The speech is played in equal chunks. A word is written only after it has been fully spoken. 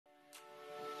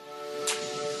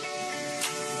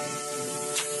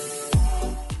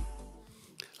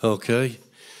Okay.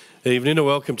 Evening and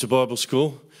welcome to Bible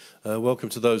School. Welcome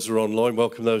to those who are online.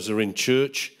 Welcome those who are in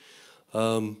church.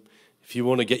 If you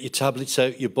want to get your tablets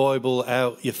out, your Bible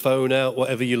out, your phone out,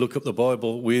 whatever you look up the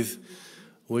Bible with,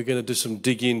 we're going to do some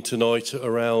digging tonight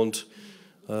around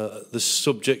the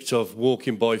subject of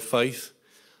walking by faith.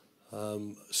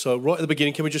 So right at the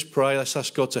beginning, can we just pray? Let's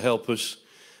ask God to help us.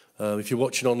 If you're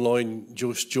watching online,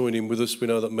 just join in with us. We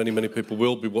know that many people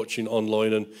will be watching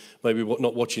online and maybe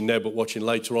not watching now, but watching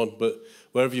later on. But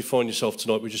wherever you find yourself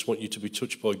tonight, we just want you to be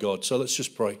touched by God. So let's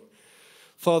just pray.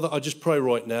 Father, I just pray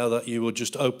right now that you will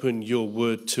just open your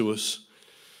word to us.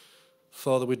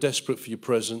 Father, we're desperate for your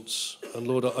presence. And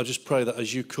Lord, I just pray that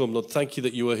as you come, Lord, thank you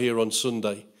that you are here on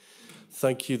Sunday.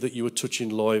 Thank you that you are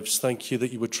touching lives. Thank you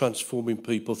that you are transforming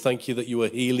people. Thank you that you are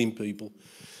healing people.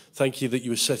 Thank you that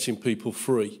you are setting people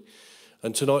free.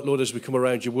 And tonight, Lord, as we come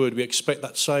around your word, we expect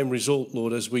that same result,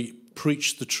 Lord, as we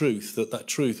preach the truth, that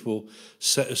truth will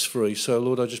set us free. So,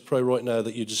 Lord, I just pray right now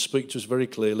that you just speak to us very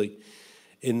clearly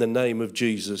in the name of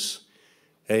Jesus.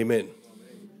 Amen.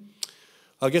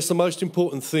 I guess the most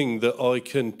important thing that I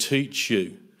can teach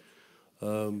you,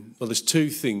 well, there's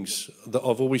two things that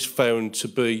I've always found to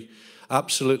be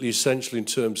absolutely essential in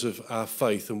terms of our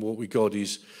faith and what we got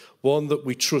is, one, that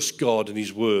we trust God and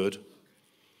his word,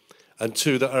 and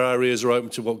two, that our ears are open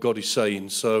to what God is saying.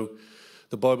 So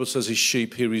the Bible says his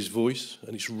sheep hear his voice,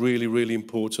 and it's really, really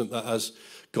important that as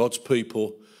God's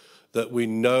people that we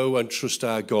know and trust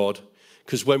our God,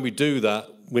 because when we do that,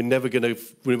 we're never going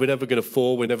to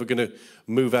fall, we're never going to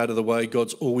move out of the way.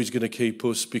 God's always going to keep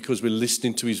us because we're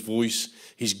listening to his voice.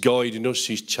 He's guiding us,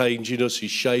 he's changing us, he's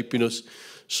shaping us.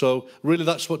 So really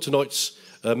that's what tonight's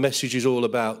message is all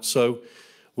about. So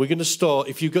we're going to start,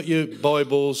 if you've got your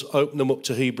Bibles, open them up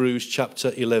to Hebrews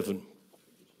chapter 11.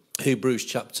 Hebrews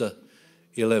chapter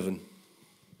 11.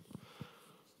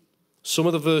 Some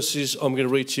of the verses I'm going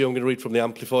to read to you, I'm going to read from the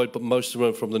Amplified, but most of them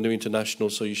are from the New International,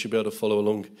 so you should be able to follow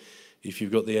along if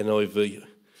you've got the NIV.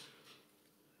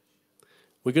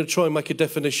 We're going to try and make a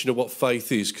definition of what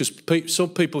faith is, because some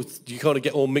people, you kind of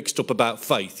get all mixed up about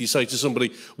faith. You say to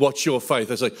somebody, what's your faith?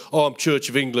 They say, oh, I'm Church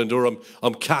of England, or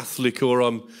I'm Catholic, or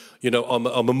I'm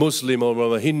a Muslim, or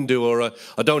I'm a Hindu, or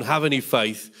I don't have any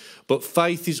faith. But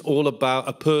faith is all about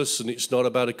a person. It's not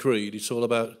about a creed. It's all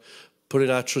about putting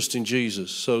our trust in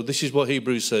Jesus. So this is what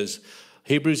Hebrews says.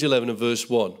 Hebrews 11 and verse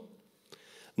 1.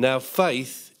 Now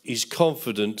faith is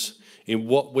confident in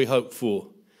what we hope for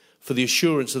the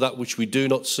assurance of that which we do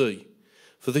not see.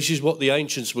 For this is what the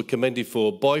ancients were commended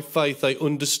for. By faith they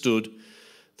understood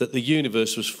that the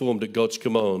universe was formed at God's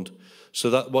command, so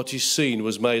that what is seen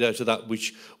was made out of that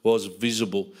which was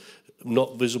visible,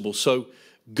 not visible. So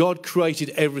God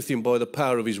created everything by the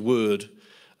power of his word.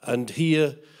 And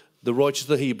here, the writer of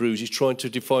the Hebrews is trying to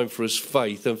define for us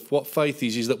faith. And what faith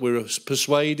is that we're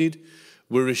persuaded,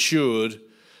 we're assured,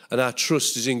 and our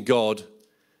trust is in God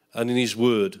and in his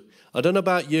word. I don't know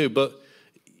about you, but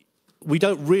we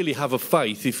don't really have a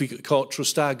faith if we can't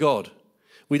trust our God.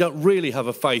 We don't really have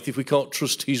a faith if we can't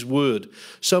trust his word.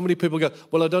 So many people go,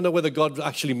 well, I don't know whether God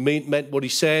actually meant what he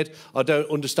said. I don't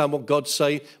understand what God's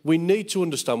saying. We need to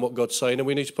understand what God's saying, and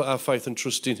we need to put our faith and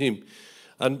trust in him.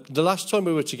 And the last time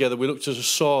we were together, we looked at a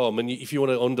psalm, and if you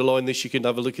want to underline this, you can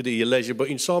have a look at it at your leisure. But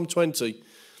in Psalm 20,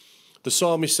 the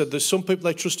psalmist said there's some people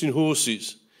they trust in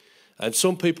horses, and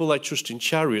some people they trust in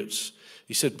chariots.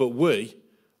 He said, but we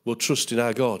will trust in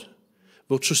our God.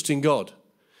 We'll trust in God.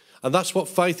 And that's what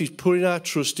faith is, putting our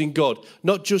trust in God.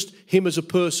 Not just him as a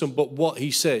person, but what he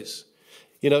says.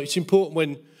 You know, it's important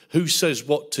when who says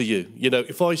what to you. You know,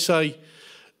 if I say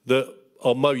that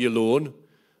I'll mow your lawn,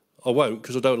 I won't,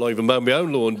 because I don't even mow my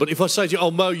own lawn. But if I say to you,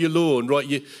 I'll mow your lawn, right,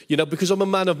 you know, because I'm a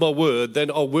man of my word,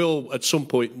 then I will at some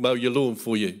point mow your lawn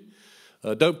for you.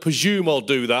 Don't presume I'll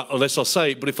do that unless I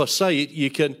say it. But if I say it, you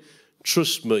can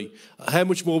trust me. How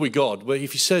much more with God? Well,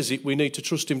 if he says it, we need to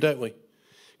trust him, don't we?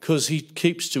 Because he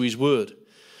keeps to his word.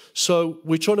 So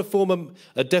we're trying to form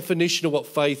a definition of what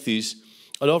faith is.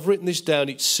 And I've written this down.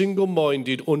 It's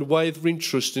single-minded, unwavering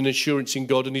trust and assurance in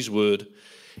God and his word.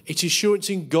 It's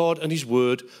assurance in God and his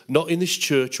word, not in this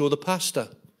church or the pastor.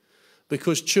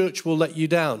 Because church will let you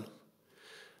down.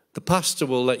 The pastor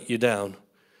will let you down.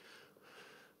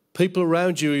 People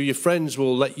around you, your friends,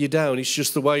 will let you down. It's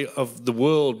just the way of the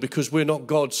world, because we're not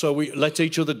God. So we let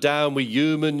each other down. We're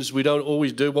humans. We don't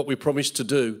always do what we promise to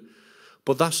do.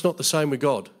 But that's not the same with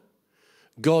God.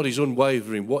 God is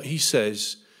unwavering. What he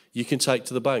says, you can take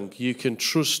to the bank. You can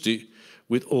trust it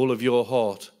with all of your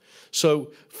heart.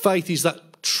 So faith is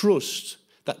that trust,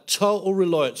 that total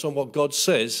reliance on what God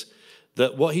says,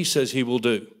 that what he says he will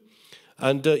do.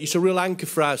 And it's a real anchor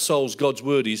for our souls, God's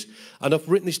word is. And I've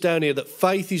written this down here, that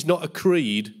faith is not a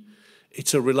creed,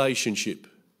 it's a relationship.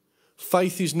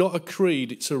 Faith is not a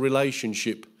creed, it's a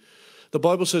relationship. The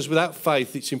Bible says without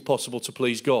faith, it's impossible to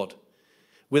please God.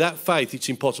 Without faith, it's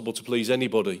impossible to please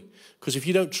anybody. Because if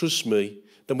you don't trust me,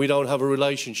 then we don't have a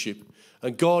relationship.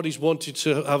 And God is wanting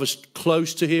to have us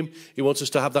close to him. He wants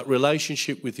us to have that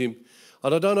relationship with him.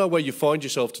 And I don't know where you find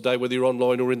yourself today, whether you're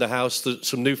online or in the house. There's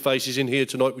some new faces in here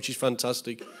tonight, which is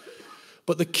fantastic.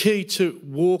 But the key to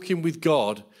walking with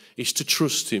God is to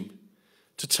trust him,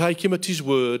 to take him at his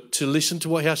word, to listen to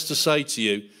what he has to say to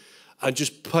you, and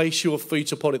just place your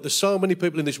feet upon it. There's so many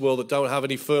people in this world that don't have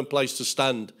any firm place to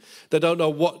stand. They don't know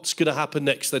what's going to happen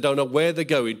next. They don't know where they're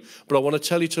going. But I want to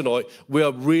tell you tonight, we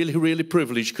are really, really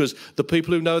privileged, because the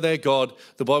people who know their God,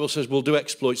 the Bible says, will do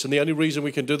exploits. And the only reason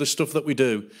we can do the stuff that we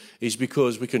do is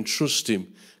because we can trust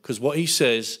him. Because what he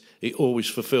says, he always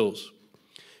fulfills.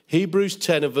 Hebrews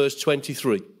 10 and verse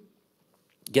 23.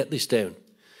 Get this down.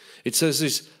 It says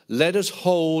this: let us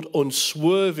hold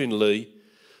unswervingly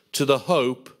to the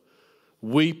hope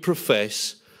we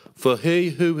profess, for he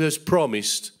who has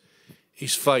promised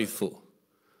is faithful.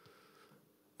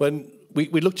 When we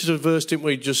looked at a verse, didn't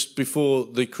we, just before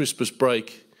the Christmas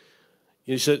break?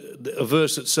 You said a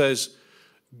verse that says,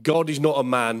 God is not a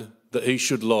man that he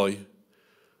should lie,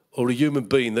 or a human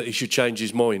being that he should change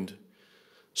his mind.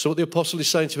 So what the apostle is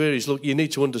saying to here is, look, you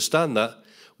need to understand that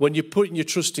when you're putting your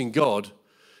trust in God,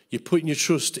 you're putting your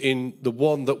trust in the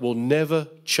one that will never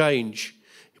change,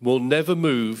 will never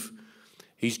move.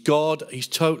 He's God, he's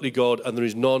totally God, and there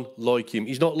is none like him.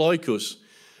 He's not like us.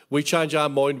 We change our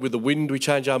mind with the wind, we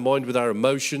change our mind with our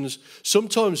emotions.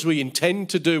 Sometimes we intend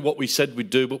to do what we said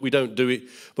we'd do, but we don't do it.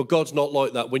 But God's not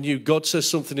like that. When God says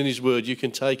something in his word, you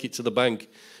can take it to the bank.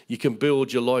 You can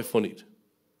build your life on it.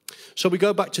 So we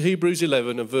go back to Hebrews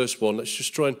 11 and verse 1. Let's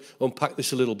just try and unpack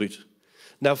this a little bit.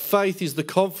 Now, faith is the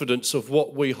confidence of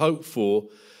what we hope for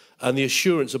and the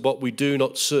assurance of what we do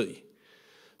not see.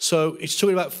 So it's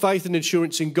talking about faith and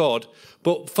assurance in God,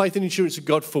 but faith and assurance in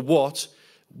God for what?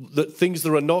 The things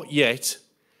that are not yet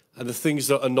and the things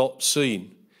that are not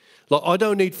seen. Like, I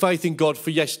don't need faith in God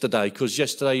for yesterday, because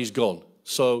yesterday is gone.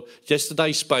 So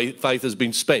yesterday's faith has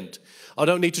been spent. I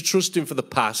don't need to trust him for the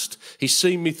past. He's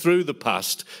seen me through the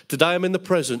past. Today I'm in the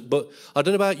present. But I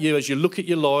don't know about you, as you look at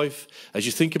your life, as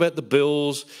you think about the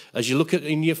bills, as you look at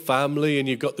in your family and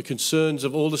you've got the concerns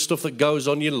of all the stuff that goes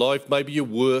on in your life, maybe your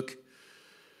work,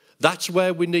 that's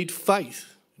where we need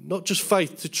faith. Not just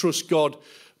faith to trust God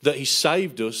that he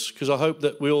saved us, because I hope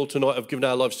that we all tonight have given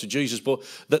our lives to Jesus, but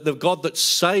that the God that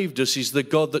saved us is the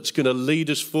God that's going to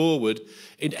lead us forward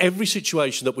in every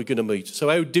situation that we're going to meet. So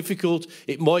how difficult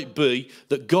it might be,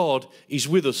 that God is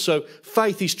with us. So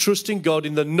faith is trusting God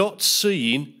in the not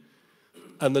seen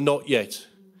and the not yet.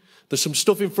 There's some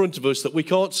stuff in front of us that we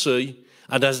can't see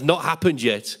and has not happened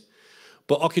yet.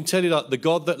 But I can tell you that the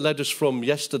God that led us from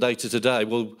yesterday to today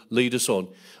will lead us on.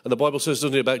 And the Bible says,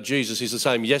 doesn't it, about Jesus, he's the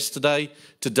same yesterday,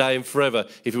 today and forever.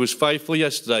 If he was faithful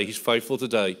yesterday, he's faithful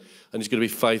today, and he's going to be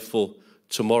faithful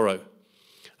tomorrow.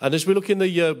 And as we look in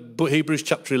the Hebrews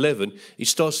chapter 11, he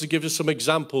starts to give us some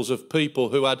examples of people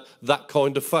who had that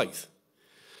kind of faith.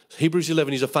 Hebrews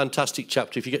 11 is a fantastic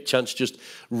chapter. If you get a chance, just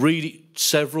read it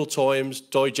several times,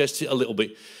 digest it a little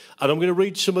bit. And I'm going to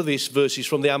read some of these verses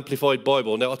from the Amplified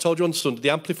Bible. Now, I told you on Sunday,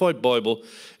 the Amplified Bible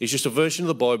is just a version of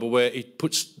the Bible where it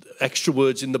puts extra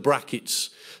words in the brackets.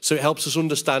 So it helps us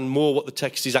understand more what the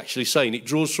text is actually saying. It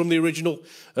draws from the original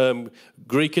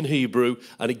Greek and Hebrew,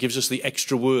 and it gives us the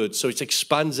extra words. So it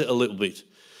expands it a little bit.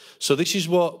 So this is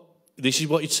what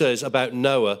it says about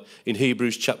Noah in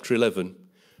Hebrews chapter 11.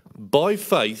 By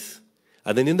faith,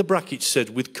 and then in the brackets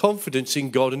said, with confidence in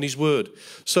God and his word.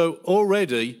 So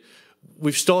already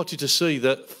we've started to see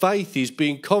that faith is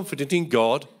being confident in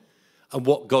God and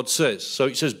what God says. So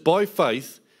it says, by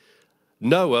faith,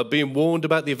 Noah, being warned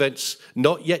about the events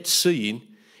not yet seen,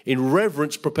 in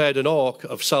reverence prepared an ark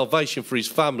of salvation for his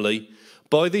family.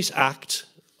 By this act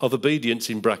of obedience,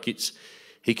 in brackets,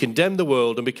 he condemned the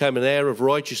world and became an heir of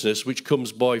righteousness, which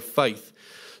comes by faith.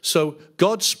 So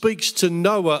God speaks to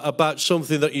Noah about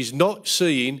something that he's not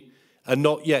seeing and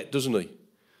not yet, doesn't he?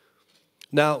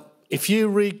 Now, if you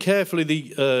read carefully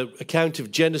the account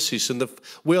of Genesis, and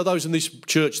we are those in this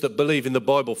church that believe in the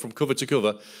Bible from cover to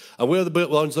cover, and we are the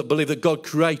ones that believe that God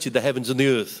created the heavens and the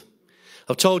earth.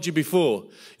 I've told you before,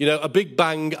 you know, a big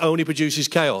bang only produces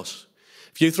chaos.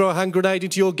 If you throw a hand grenade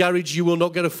into your garage, you will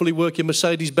not get a fully working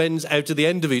Mercedes-Benz out of the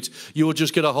end of it. You will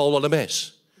just get a whole lot of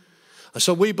mess.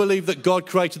 So we believe that God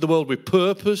created the world with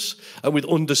purpose and with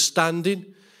understanding.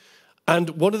 And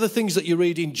one of the things that you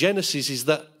read in Genesis is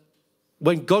that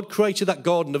when God created that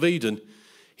Garden of Eden,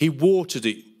 he watered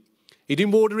it. He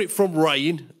didn't water it from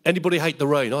rain. Anybody hate the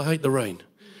rain? I hate the rain.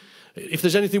 If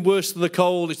there's anything worse than the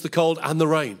cold, it's the cold and the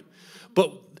rain.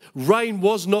 But rain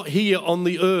was not here on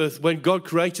the earth when God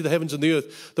created the heavens and the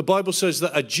earth. The Bible says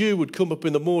that a dew would come up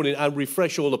in the morning and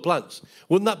refresh all the plants.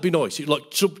 Wouldn't that be nice? It's like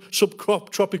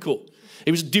subtropical.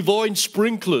 It was divine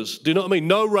sprinklers. Do you know what I mean?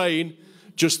 No rain,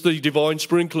 just the divine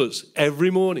sprinklers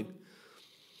every morning.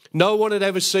 No one had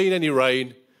ever seen any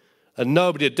rain, and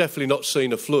nobody had definitely not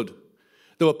seen a flood.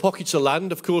 There were pockets of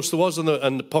land, of course there was,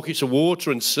 and pockets of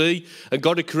water and sea, and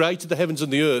God had created the heavens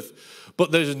and the earth.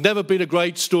 But there's never been a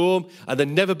great storm, and there's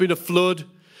never been a flood.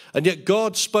 And yet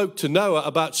God spoke to Noah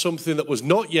about something that was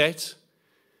not yet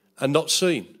and not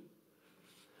seen.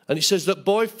 And it says that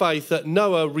by faith that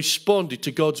Noah responded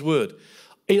to God's word.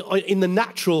 In the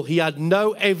natural, he had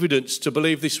no evidence to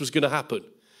believe this was going to happen.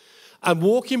 And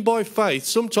walking by faith,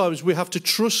 sometimes we have to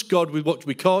trust God with what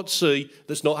we can't see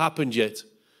that's not happened yet.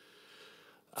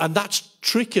 And that's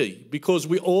tricky because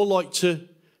we all like to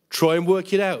try and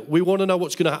work it out. We want to know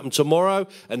what's going to happen tomorrow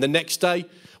and the next day.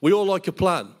 We all like a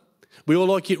plan. We all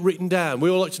like it written down. We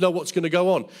all like to know what's going to go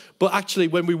on. But actually,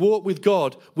 when we walk with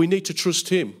God, we need to trust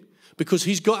him because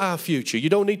he's got our future. You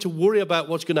don't need to worry about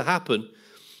what's going to happen.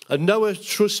 And Noah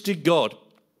trusted God.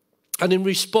 And in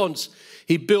response,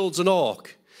 he builds an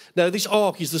ark. Now, this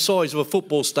ark is the size of a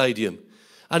football stadium.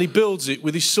 And he builds it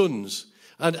with his sons.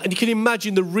 And you can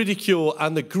imagine the ridicule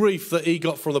and the grief that he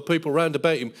got from the people round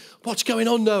about him. What's going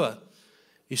on, Noah?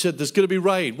 He said, there's going to be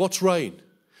rain. What's rain?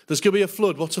 There's going to be a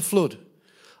flood. What's a flood?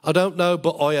 I don't know,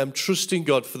 but I am trusting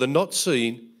God for the not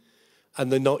seen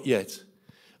and the not yet.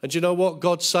 And you know what?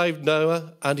 God saved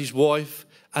Noah and his wife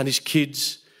and his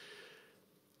kids.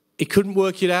 He couldn't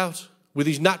work it out. With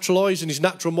his natural eyes and his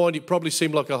natural mind, it probably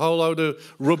seemed like a whole load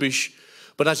of rubbish.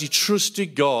 But as he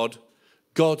trusted God,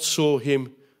 God saw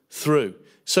him through.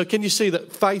 So can you see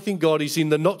that faith in God is in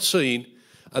the not seen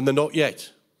and the not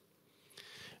yet?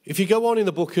 If you go on in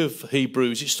the book of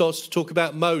Hebrews, it starts to talk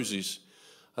about Moses.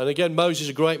 And again, Moses is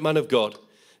a great man of God.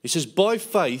 It says, by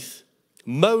faith,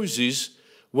 Moses,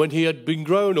 when he had been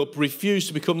grown up, refused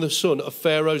to become the son of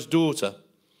Pharaoh's daughter,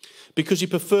 because he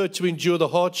preferred to endure the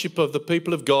hardship of the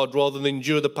people of God rather than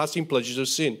endure the passing pleasures of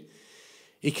sin.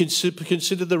 He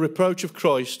considered the reproach of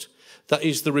Christ, that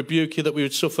is the rebuke that we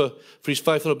would suffer for his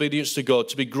faithful obedience to God,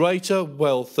 to be greater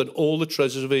wealth than all the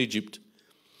treasures of Egypt.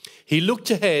 He looked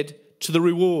ahead to the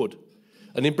reward.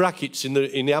 And in brackets, in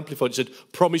the Amplified, it said,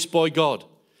 promised by God.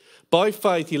 By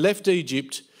faith, he left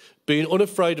Egypt, being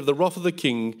unafraid of the wrath of the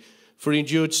king, for he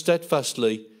endured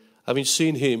steadfastly, having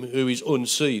seen him who is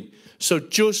unseen. So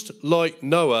just like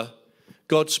Noah,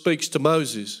 God speaks to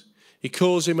Moses. He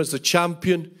calls him as the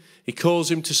champion. He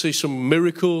calls him to see some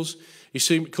miracles.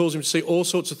 He calls him to see all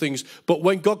sorts of things. But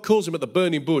when God calls him at the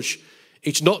burning bush,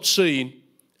 it's not seen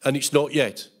and it's not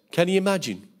yet. Can you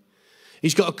imagine?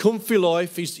 He's got a comfy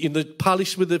life. He's in the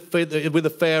palace with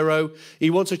the Pharaoh.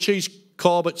 He wants a cheese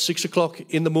carb at 6 o'clock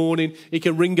in the morning. He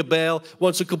can ring a bell,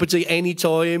 wants a cup of tea any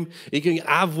time. He can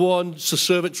have one. The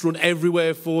servants run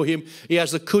everywhere for him. He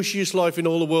has the cushiest life in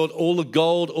all the world, all the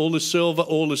gold, all the silver,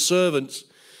 all the servants.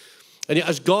 And yet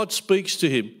as God speaks to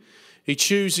him, he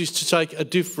chooses to take a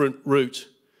different route.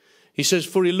 He says,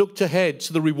 for he looked ahead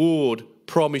to the reward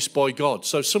promised by God.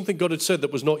 So something God had said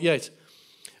that was not yet.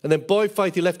 And then by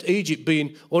faith he left Egypt,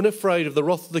 being unafraid of the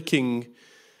wrath of the king.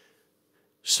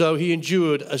 So he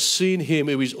endured as seeing him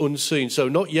who is unseen. So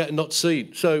not yet, not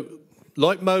seen. So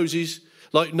like Moses,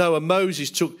 like Noah, Moses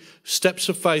took steps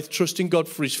of faith, trusting God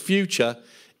for his future,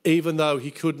 even though he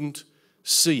couldn't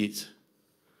see it.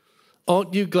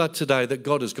 Aren't you glad today that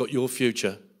God has got your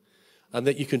future and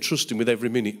that you can trust him with every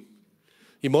minute?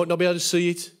 You might not be able to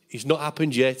see it. It's not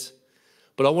happened yet.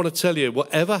 But I want to tell you,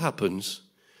 whatever happens,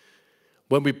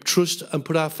 when we trust and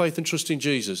put our faith and trust in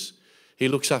Jesus, he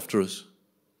looks after us.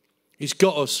 He's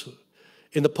got us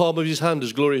in the palm of his hand,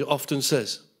 as Gloria often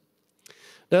says.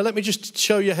 Now, let me just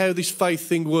show you how this faith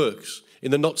thing works in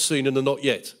the not seen and the not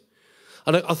yet.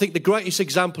 And I think the greatest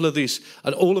example of this,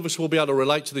 and all of us will be able to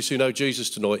relate to this who know Jesus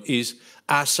tonight, is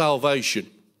our salvation.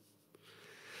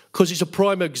 Because it's a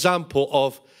prime example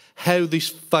of how this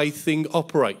faith thing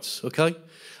operates, okay?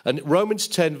 And Romans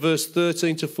 10, verse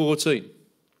 13 to 14.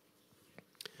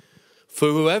 For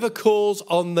whoever calls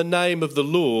on the name of the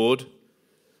Lord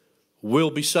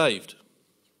will be saved.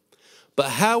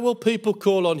 But how will people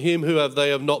call on him who they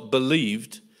have not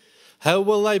believed? How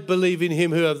will they believe in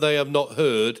him who they have not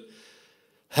heard?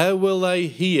 How will they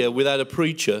hear without a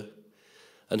preacher?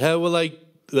 And how will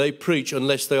they preach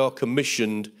unless they are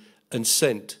commissioned and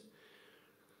sent?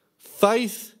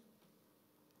 Faith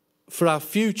for our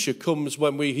future comes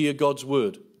when we hear God's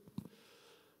word.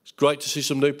 It's great to see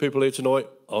some new people here tonight.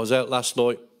 I was out last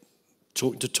night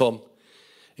talking to Tom.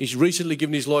 He's recently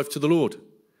given his life to the Lord.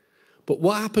 But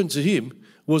what happened to him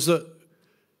was that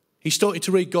he started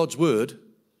to read God's word,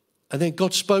 and then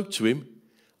God spoke to him,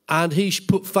 and he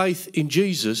put faith in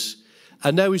Jesus,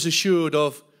 and now he's assured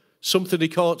of something he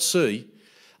can't see.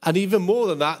 And even more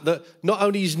than that, that not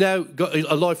only he's now got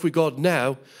a life with God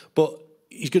now, but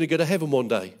he's going to go to heaven one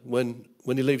day when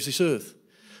he leaves this earth.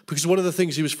 Because one of the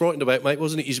things he was frightened about, mate,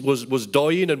 wasn't it, was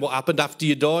dying and what happened after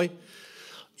you die.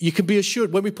 You can be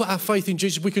assured when we put our faith in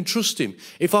Jesus, we can trust him.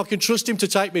 If I can trust him to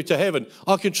take me to heaven,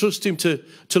 I can trust him to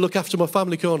look after my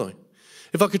family, can't I?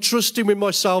 If I could trust him with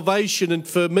my salvation and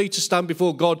for me to stand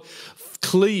before God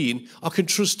clean, I can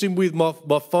trust him with my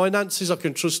finances, I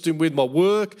can trust him with my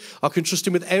work, I can trust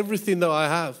him with everything that I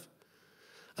have.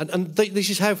 And this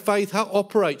is how faith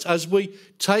operates. As we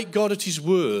take God at his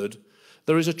word,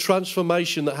 there is a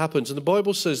transformation that happens. And the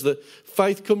Bible says that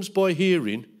faith comes by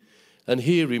hearing, and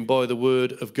hearing by the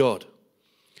word of God.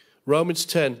 Romans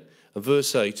 10 and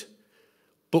verse 8.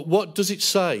 But what does it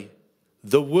say?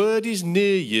 The word is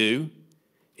near you,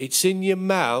 it's in your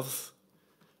mouth,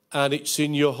 and it's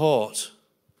in your heart.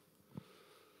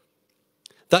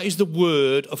 That is the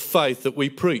word of faith that we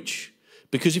preach.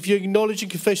 Because if you acknowledge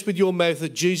and confess with your mouth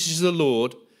that Jesus is the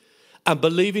Lord, and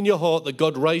believe in your heart that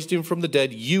God raised him from the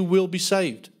dead, you will be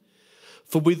saved.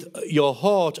 For with your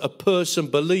heart a person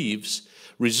believes,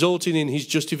 resulting in his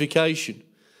justification,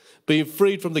 being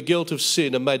freed from the guilt of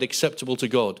sin and made acceptable to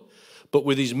God. But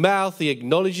with his mouth he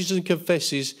acknowledges and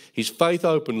confesses his faith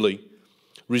openly,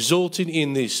 resulting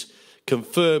in this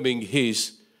confirming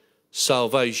his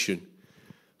salvation.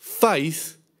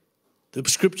 Faith, the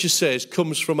scripture says,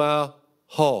 comes from our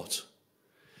heart.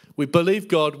 We believe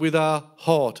God with our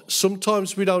heart.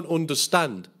 Sometimes we don't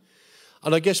understand.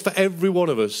 And I guess for every one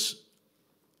of us,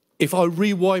 if I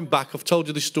rewind back, I've told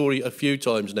you this story a few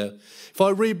times now. If I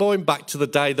rewind back to the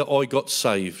day that I got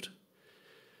saved,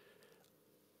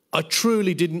 I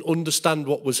truly didn't understand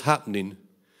what was happening.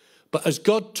 But as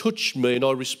God touched me and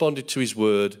I responded to his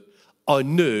word, I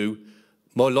knew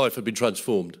my life had been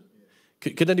transformed.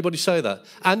 Can anybody say that?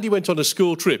 Andy went on a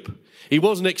school trip. He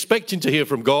wasn't expecting to hear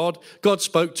from God. God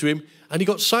spoke to him and he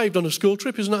got saved on a school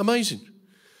trip. Isn't that amazing?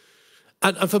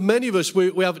 And for many of us,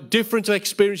 we have different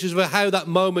experiences of how that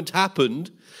moment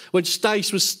happened. When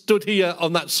Stace was stood here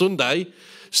on that Sunday,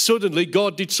 suddenly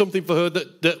God did something for her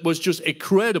that was just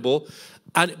incredible.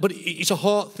 But it's a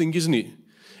heart thing, isn't it?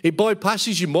 It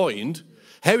bypasses your mind.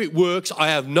 How it works, I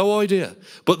have no idea.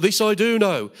 But this I do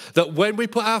know, that when we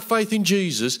put our faith in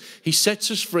Jesus, he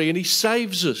sets us free and he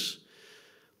saves us.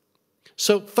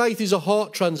 So faith is a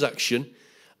heart transaction.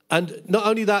 And not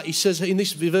only that, he says in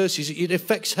these verses, it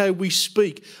affects how we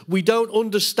speak. We don't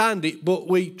understand it, but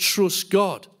we trust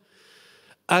God.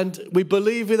 And we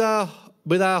believe with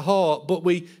our heart, but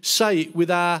we say it with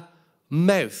our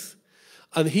mouth.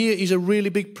 And here is a really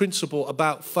big principle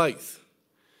about faith.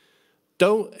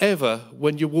 Don't ever,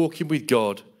 when you're walking with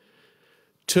God,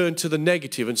 turn to the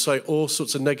negative and say all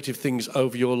sorts of negative things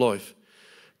over your life.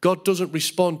 God doesn't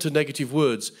respond to negative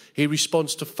words. He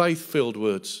responds to faith-filled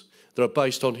words that are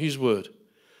based on his word.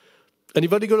 And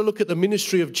you've only got to look at the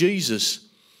ministry of Jesus,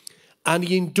 and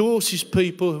he endorses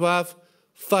people who have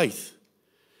faith.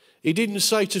 He didn't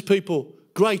say to people,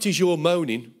 great is your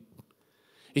moaning.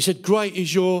 He said, great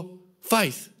is your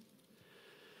faith.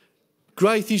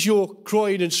 Great is your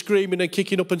crying and screaming and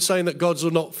kicking up and saying that God's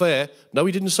not fair. No,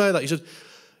 he didn't say that. He said,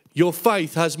 your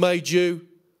faith has made you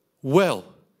well.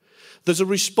 There's a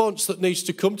response that needs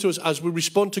to come to us as we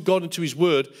respond to God and to his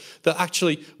word, that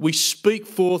actually we speak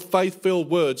forth faith-filled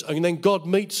words and then God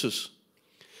meets us.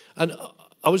 And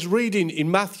I was reading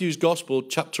in Matthew's Gospel,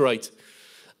 chapter 8,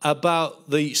 about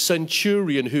the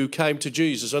centurion who came to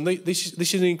Jesus. And this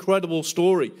is an incredible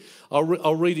story.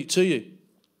 I'll read it to you.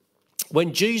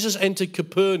 When Jesus entered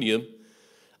Capernaum,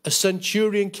 a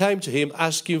centurion came to him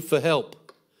asking for help.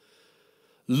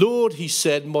 Lord, he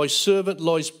said, my servant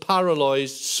lies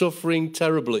paralyzed, suffering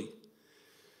terribly.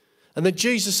 And then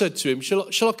Jesus said to him,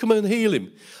 shall I come and heal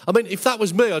him? I mean, if that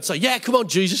was me, I'd say, yeah, come on,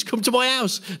 Jesus, come to my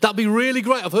house. That'd be really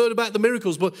great. I've heard about the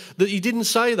miracles, but he didn't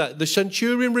say that. The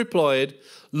centurion replied,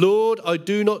 Lord, I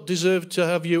do not deserve to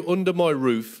have you under my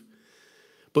roof,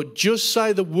 but just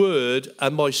say the word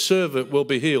and my servant will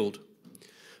be healed.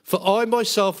 For I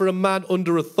myself am a man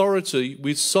under authority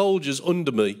with soldiers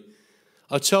under me.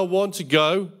 I tell one to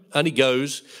go, and he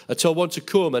goes. I tell one to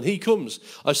come, and he comes.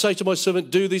 I say to my servant,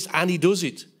 do this, and he does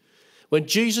it. When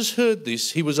Jesus heard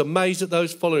this, he was amazed at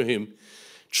those following him.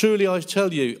 Truly, I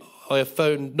tell you, I have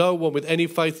found no one with any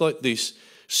faith like this.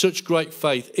 such great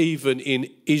faith even in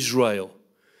Israel.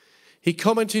 He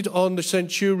commented on the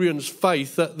centurion's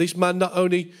faith that this man not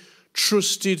only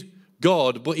trusted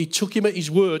God, but he took him at his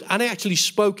word and he actually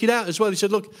spoke it out as well. He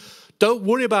said, look, don't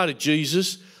worry about it,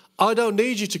 Jesus. I don't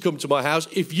need you to come to my house.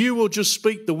 If you will just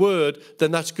speak the word,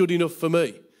 then that's good enough for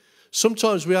me.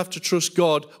 Sometimes we have to trust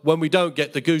God when we don't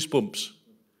get the goosebumps.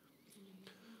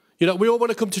 You know, we all want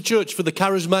to come to church for the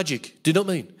charismatic. Do you know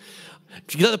what I mean?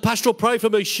 You know, the pastor will pray for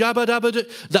me, shabba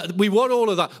dabba. That we want all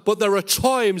of that, but there are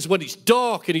times when it's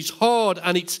dark and it's hard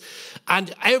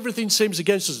and everything seems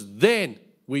against us. Then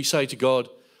we say to God,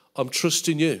 I'm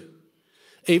trusting you,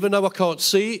 even though I can't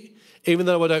see it, even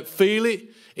though I don't feel it,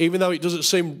 even though it doesn't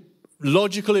seem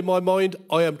logical in my mind.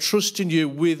 I am trusting you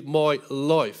with my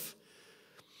life.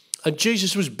 And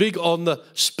Jesus was big on the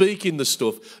speaking the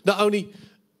stuff, not only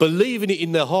believing it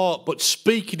in their heart, but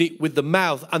speaking it with the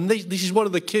mouth. And this is one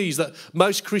of the keys that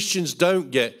most Christians don't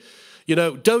get. You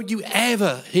know, don't you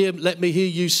ever let me hear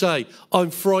you say, I'm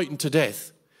frightened to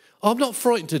death. I'm not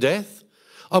frightened to death.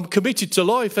 I'm committed to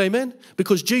life, amen,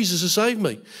 because Jesus has saved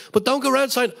me. But don't go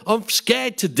around saying, I'm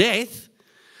scared to death.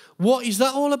 What is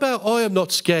that all about? I am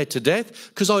not scared to death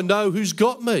because I know who's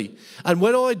got me. And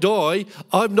when I die,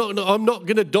 I'm not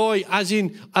going to die as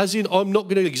in I'm not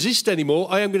going to exist anymore.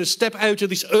 I am going to step out of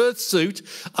this earth suit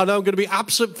and I'm going to be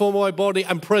absent from my body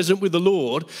and present with the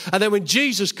Lord. And then when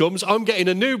Jesus comes, I'm getting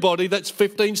a new body that's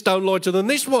 15 stone lighter than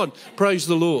this one. Praise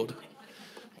the Lord.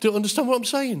 Do you understand what I'm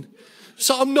saying?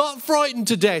 So I'm not frightened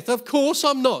to death. Of course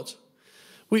I'm not.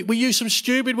 We use some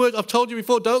stupid words. I've told you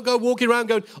before, don't go walking around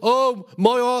going, oh,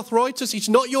 my arthritis. It's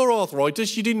not your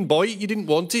arthritis. You didn't buy it. You didn't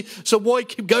want it. So why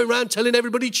keep going around telling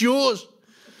everybody it's yours?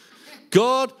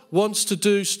 God wants to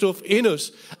do stuff in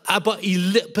us. But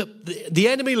the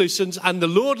enemy listens and the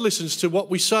Lord listens to what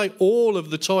we say all of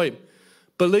the time.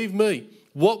 Believe me,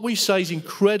 what we say is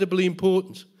incredibly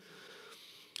important.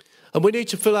 And we need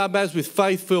to fill our mouths with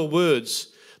faith-filled words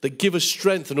that give us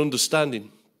strength and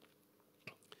understanding.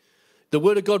 The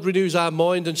word of God renews our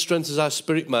mind and strengthens our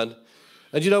spirit, man.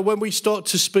 And you know, when we start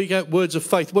to speak out words of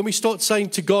faith, when we start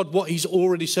saying to God what he's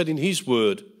already said in his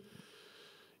word,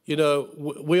 you know,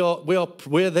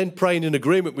 we're then praying in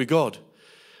agreement with God.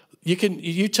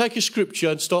 You take a scripture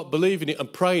and start believing it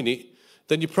and praying it,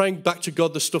 then you're praying back to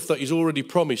God the stuff that he's already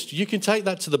promised. You can take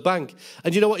that to the bank.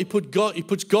 And you know what? He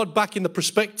puts God back in the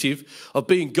perspective of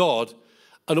being God,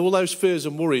 and all those fears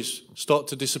and worries start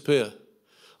to disappear.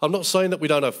 I'm not saying that we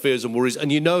don't have fears and worries.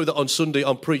 And you know that on Sunday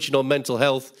I'm preaching on mental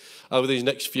health over these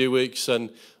next few weeks. And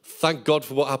thank God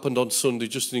for what happened on Sunday.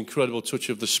 Just an incredible touch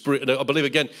of the Spirit. And I believe,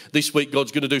 again, this week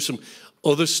God's going to do some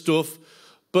other stuff.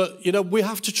 But, you know, we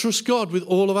have to trust God with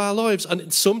all of our lives.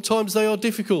 And sometimes they are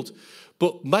difficult.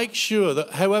 But make sure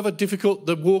that however difficult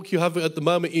the walk you have at the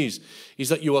moment is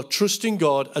that you are trusting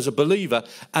God as a believer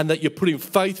and that you're putting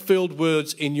faith-filled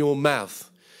words in your mouth.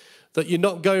 That you're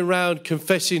not going around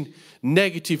confessing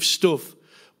negative stuff,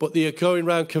 but you're going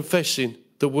around confessing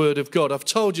the word of God. I've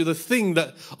told you the thing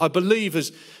that I believe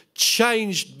has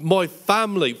changed my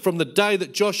family from the day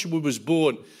that Joshua was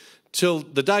born till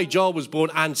the day Joel was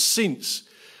born, and since.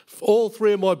 All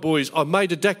three of my boys, I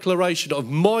made a declaration of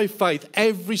my faith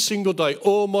every single day.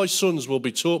 All my sons will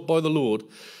be taught by the Lord,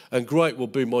 and great will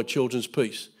be my children's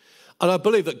peace. And I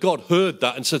believe that God heard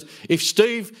that and said, if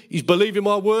Steve is believing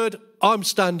my word, I'm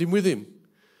standing with him.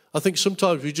 I think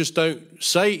sometimes we just don't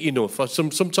say it enough.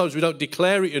 Sometimes we don't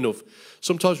declare it enough.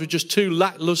 Sometimes we're just too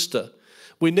lackluster.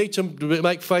 We need to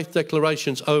make faith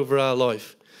declarations over our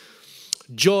life.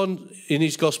 John, in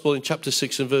his gospel in chapter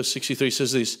 6 and verse 63,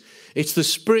 says this: it's the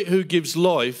Spirit who gives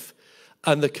life,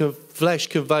 and the flesh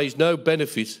conveys no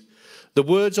benefit. The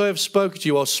words I have spoken to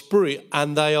you are spirit,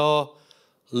 and they are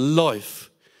life.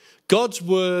 God's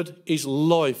word is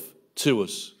life to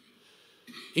us.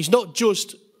 It's not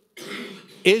just,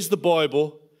 here's the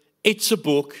Bible, it's a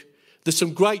book, there's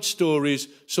some great stories,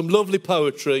 some lovely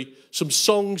poetry, some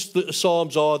songs that the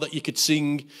Psalms are that you could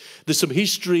sing, there's some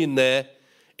history in there.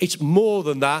 It's more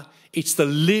than that. It's the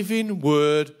living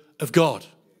word of God.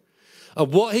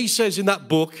 And what he says in that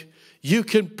book, you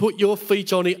can put your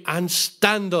feet on it and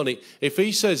stand on it. If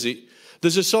he says it,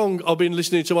 there's a song I've been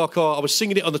listening to in my car. I was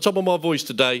singing it on the top of my voice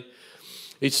today.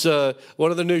 It's one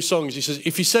of the new songs. He says,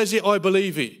 if he says it, I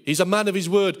believe it. He's a man of his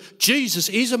word. Jesus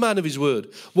is a man of his word.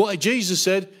 What Jesus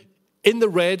said in the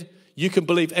red, you can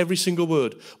believe every single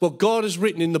word. What God has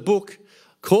written in the book,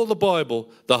 called the Bible,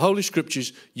 the Holy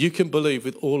Scriptures, you can believe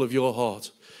with all of your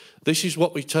heart. This is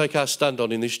what we take our stand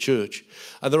on in this church.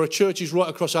 And there are churches right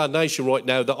across our nation right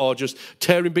now that are just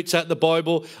tearing bits out of the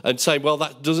Bible and saying, well,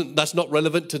 that's not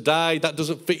relevant today. That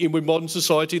doesn't fit in with modern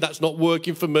society. That's not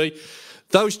working for me.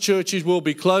 Those churches will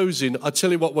be closing. I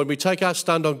tell you what, when we take our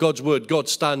stand on God's word, God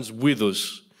stands with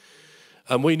us.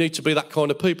 And we need to be that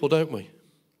kind of people, don't we?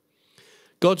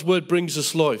 God's word brings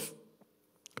us life,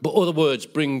 but other words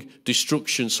bring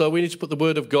destruction. So we need to put the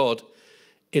word of God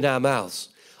in our mouths.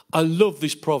 I love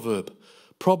this proverb.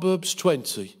 Proverbs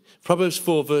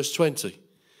 4 verse 20.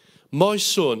 My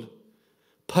son,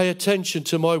 pay attention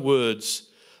to my words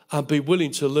and be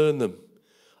willing to learn them.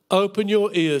 Open your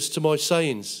ears to my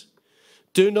sayings.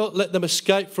 Do not let them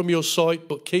escape from your sight,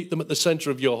 but keep them at the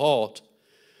center of your heart.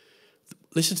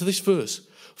 Listen to this verse.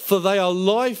 For they are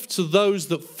life to those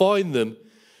that find them,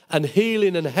 and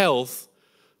healing and health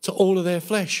to all of their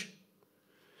flesh.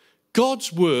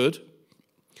 God's word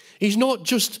is not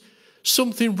just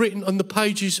something written on the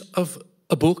pages of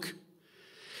a book.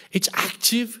 It's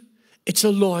active, it's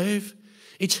alive,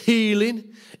 it's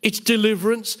healing, it's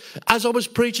deliverance. As I was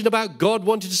preaching about God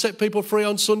wanting to set people free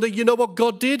on Sunday, you know what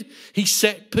God did? He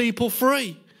set people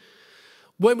free.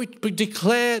 When we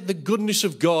declare the goodness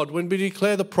of God, when we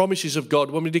declare the promises of God,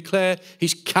 when we declare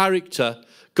his character,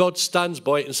 God stands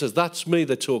by it and says, that's me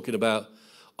they're talking about.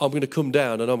 I'm going to come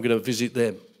down and I'm going to visit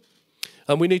them.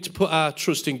 And we need to put our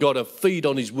trust in God and feed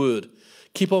on his word.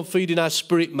 Keep on feeding our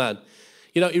spirit, man.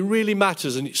 You know, it really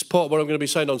matters, and it's part of what I'm going to be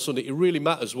saying on Sunday. It really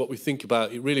matters what we think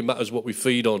about. It really matters what we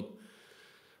feed on.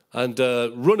 And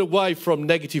run away from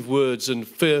negative words and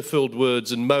fear-filled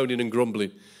words and moaning and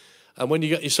grumbling. And when you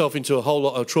get yourself into a whole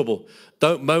lot of trouble,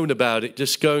 don't moan about it.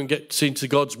 Just go and get into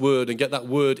God's word and get that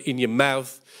word in your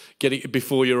mouth. Get it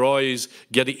before your eyes.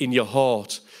 Get it in your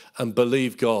heart. And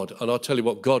believe God. And I'll tell you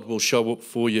what, God will show up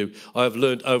for you. I have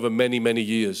learned over many, many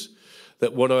years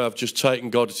that when I have just taken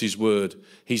God at his word,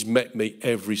 he's met me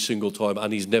every single time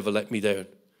and he's never let me down.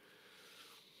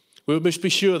 We must be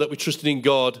sure that we're trusting in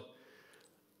God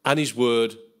and his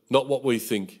word, not what we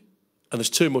think. And there's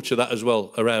too much of that as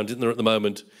well around, isn't there, at the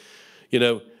moment? You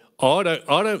know, I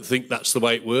don't think that's the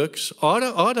way it works. I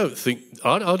don't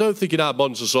think in our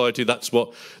modern society that's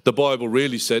what the Bible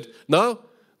really said. No,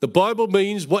 the Bible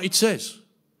means what it says.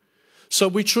 So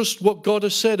we trust what God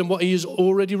has said and what he has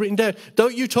already written down.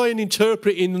 Don't you try and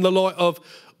interpret it in the light of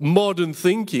modern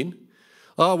thinking.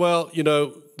 Oh, well, you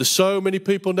know, there's so many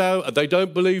people now and they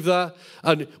don't believe that,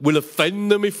 and we'll offend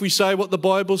them if we say what the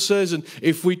Bible says. And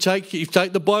if you take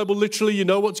the Bible literally, you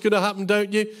know what's going to happen,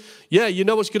 don't you? Yeah, you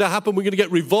know what's going to happen. We're going to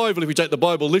get revival if we take the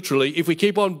Bible literally. If we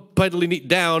keep on peddling it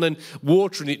down and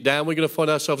watering it down, we're going to find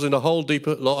ourselves in a whole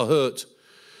deeper lot of hurt.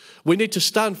 We need to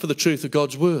stand for the truth of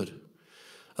God's word.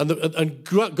 And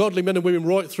godly men and women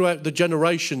right throughout the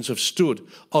generations have stood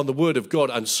on the word of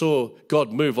God and saw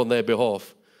God move on their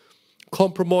behalf.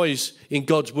 Compromise in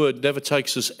God's word never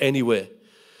takes us anywhere.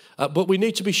 But we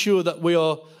need to be sure that we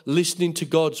are listening to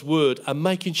God's word and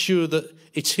making sure that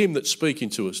it's him that's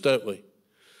speaking to us, don't we?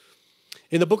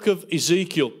 In the book of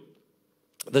Ezekiel,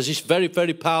 there's this very,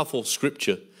 very powerful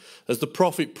scripture as the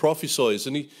prophet prophesies,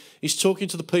 and he's talking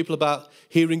to the people about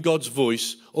hearing God's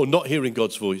voice or not hearing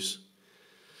God's voice.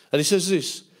 And he says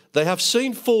this, they have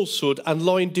seen falsehood and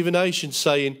lying divination,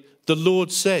 saying, the Lord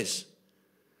says,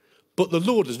 but the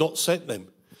Lord has not sent them.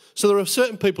 So there are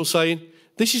certain people saying,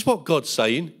 this is what God's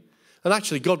saying, and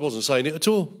actually God wasn't saying it at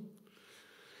all.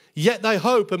 Yet they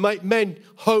hope and make men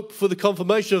hope for the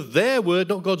confirmation of their word,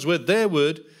 not God's word, their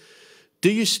word.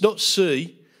 Do you not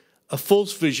see a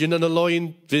false vision and a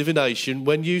lying divination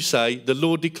when you say, the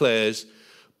Lord declares,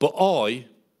 but I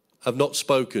have not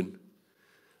spoken?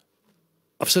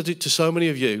 I've said it to so many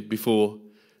of you before.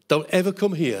 Don't ever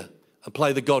come here and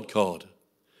play the God card.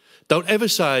 Don't ever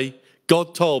say,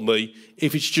 God told me,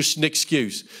 if it's just an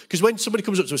excuse. Because when somebody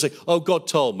comes up to me and says, oh, God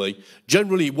told me,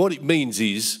 generally what it means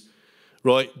is,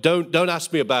 right, don't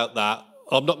ask me about that.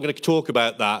 I'm not going to talk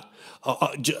about that.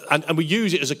 And we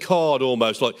use it as a card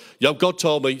almost, like, yeah, God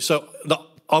told me. So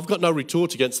I've got no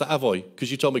retort against that, have I?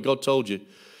 Because you told me God told you.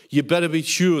 You better be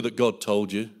sure that God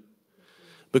told you.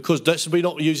 Because that's we're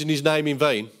not using his name in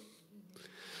vain.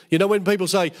 You know, when people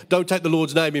say, don't take the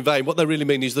Lord's name in vain, what they really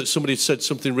mean is that somebody said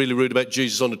something really rude about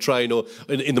Jesus on a train or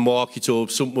in the market or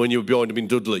somewhere when you were behind him in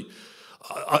Dudley.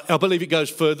 I believe it goes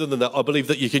further than that. I believe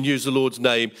that you can use the Lord's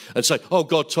name and say, oh,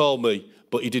 God told me,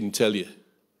 but he didn't tell you.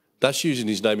 That's using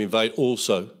his name in vain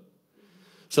also.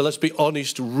 So let's be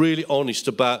honest, really honest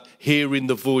about hearing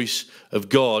the voice of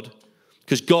God,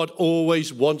 because God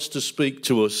always wants to speak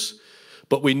to us,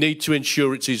 but we need to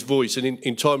ensure it's his voice. And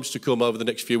in times to come over the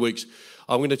next few weeks,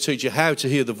 I'm going to teach you how to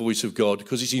hear the voice of God,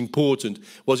 because it's important.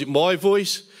 Was it my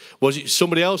voice? Was it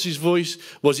somebody else's voice?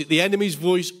 Was it the enemy's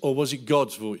voice? Or was it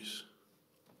God's voice?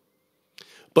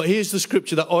 But here's the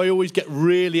scripture that I always get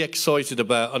really excited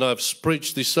about, and I've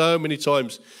preached this so many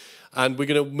times, And we're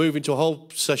going to move into a whole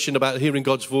session about hearing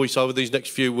God's voice over these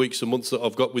next few weeks and months that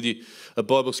I've got with you at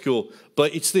Bible school.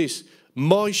 But it's this: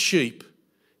 my sheep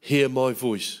hear my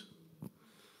voice.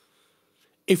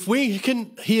 If we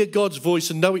can hear God's voice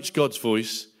and know it's God's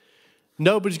voice,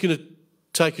 nobody's going to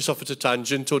take us off at a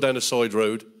tangent or down a side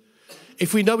road.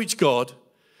 If we know it's God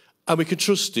and we can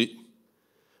trust it,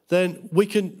 then we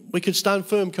can stand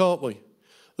firm, can't we?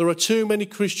 There are too many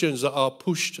Christians that are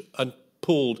pushed and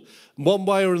pulled one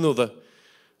way or another.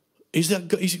 Is that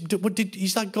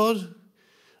God?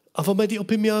 Have I made it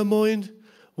up in my own mind?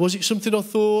 Was it something I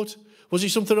thought? Was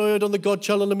it something I heard on the God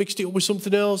channel and I mixed it up with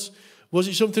something else? Was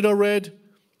it something I read?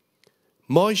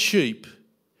 My sheep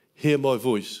hear my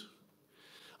voice.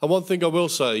 And one thing I will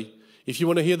say, if you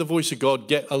want to hear the voice of God,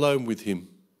 get alone with him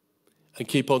and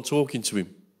keep on talking to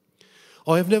him.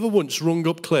 I have never once rung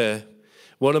up Claire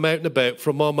when I'm out and about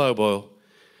from my mobile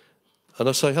and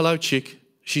I say, hello, chick.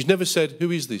 She's never said, who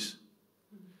is this?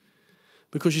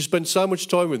 Because she spent so much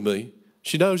time with me,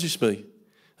 she knows it's me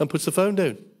and puts the phone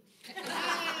down.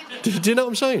 Do you know what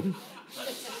I'm saying?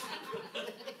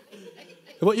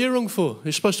 What are you wrong for?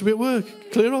 You're supposed to be at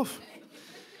work. Clear off.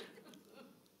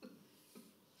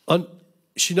 And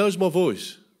she knows my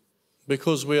voice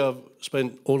because we have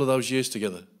spent all of those years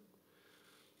together.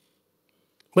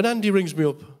 When Andy rings me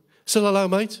up, I say, hello,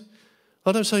 mate.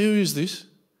 I don't say, who is this?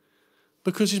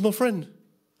 Because he's my friend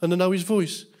and I know his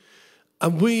voice.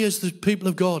 And we as the people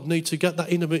of God need to get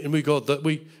that intimate with God, that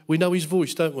we know his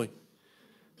voice, don't we?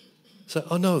 So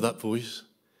I know that voice.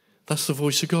 That's the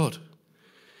voice of God.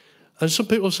 And some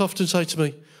people often say to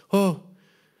me, oh,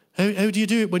 how do you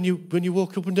do it when you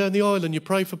walk up and down the aisle and you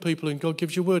pray for people and God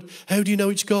gives you a word? How do you know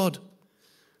it's God?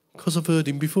 Because I've heard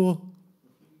him before.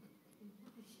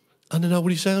 And I know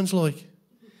what he sounds like.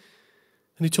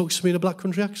 And he talks to me in a black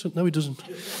country accent. No, he doesn't.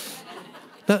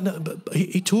 No, but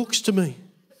he talks to me.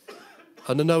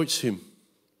 And I know it's him.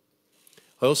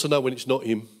 I also know when it's not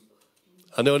him.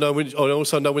 I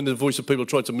also know when the voice of people are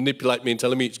trying to manipulate me and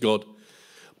telling me it's God.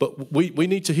 But we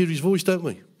need to hear his voice, don't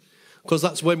we? Because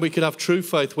that's when we can have true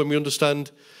faith, when we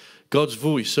understand God's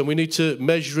voice. And we need to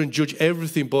measure and judge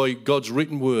everything by God's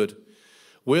written word.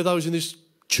 We're those in this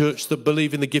church that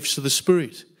believe in the gifts of the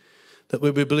Spirit. That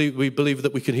we believe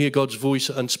that we can hear God's voice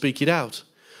and speak it out.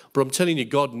 But I'm telling you,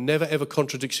 God never ever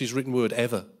contradicts his written word,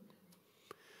 ever.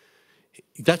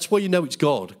 That's why you know it's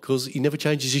God, because he never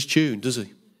changes his tune, does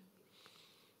he?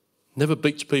 Never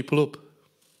beats people up.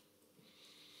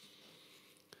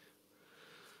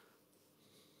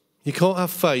 You can't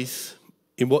have faith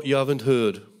in what you haven't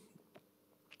heard.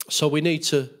 So we need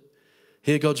to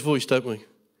hear God's voice, don't we?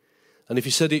 And if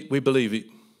he said it, we believe it.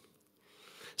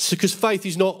 Because faith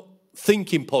is not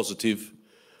thinking positive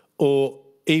or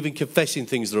even confessing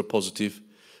things that are positive.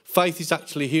 Faith is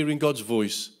actually hearing God's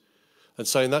voice and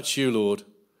saying, that's you, Lord.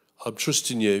 I'm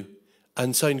trusting you.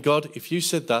 And saying, God, if you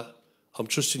said that, I'm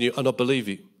trusting you and I believe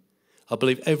it. I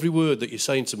believe every word that you're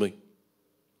saying to me.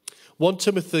 1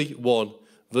 Timothy 1,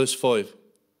 verse 5.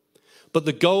 But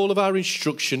the goal of our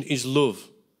instruction is love,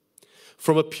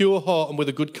 from a pure heart and with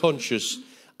a good conscience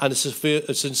and a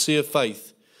sincere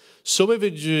faith. Some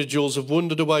individuals have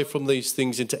wandered away from these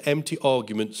things into empty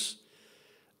arguments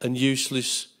and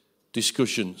useless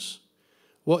discussions.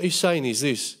 What he's saying is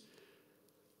this: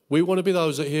 we want to be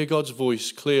those that hear God's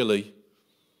voice clearly,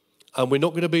 and we're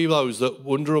not going to be those that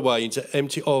wander away into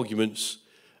empty arguments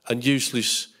and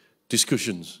useless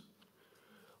discussions.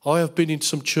 I have been in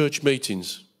some church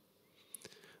meetings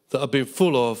that have been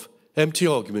full of empty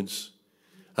arguments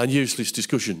and useless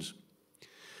discussions.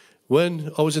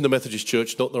 When I was in the Methodist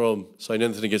church, not that I'm saying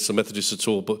anything against the Methodists at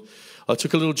all, but I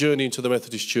took a little journey into the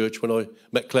Methodist church when I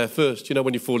met Claire first. You know,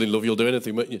 when you fall in love, you'll do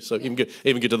anything, won't you? So even get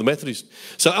to the Methodist.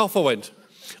 So off I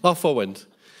went.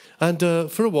 And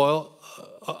for a while,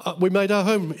 we made our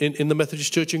home in the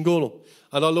Methodist church in Gornal.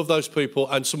 And I love those people,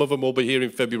 and some of them will be here in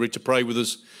February to pray with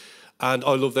us. And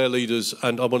I love their leaders,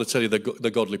 and I want to tell you they're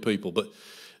godly people. But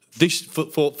this,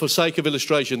 for sake of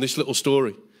illustration, this little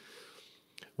story.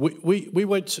 We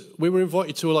were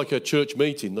invited to like a church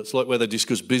meeting. That's like where they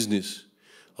discuss business.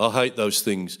 I hate those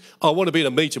things. I want to be in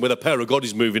a meeting where the power of God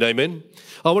is moving, amen?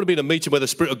 I want to be in a meeting where the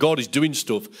Spirit of God is doing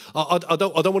stuff. I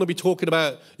don't want to be talking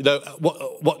about, you know,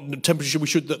 what temperature we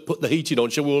should put the heating on.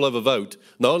 Shall we all have a vote?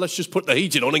 No, let's just put the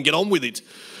heating on and get on with it.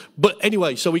 But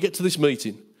anyway, so we get to this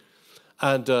meeting,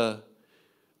 and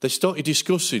they started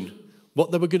discussing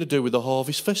what they were going to do with the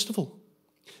Harvest Festival.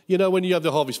 You know, when you have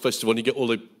the Harvest Festival and you get all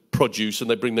the produce and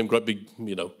they bring them great big,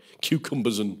 you know,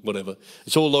 cucumbers and whatever.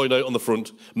 It's all lined out on the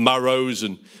front, marrows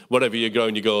and whatever you grow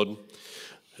in your garden.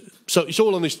 So it's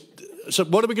all on this. So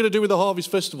what are we going to do with the Harvest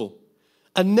Festival?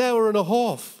 An hour and a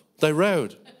half they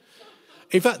rowed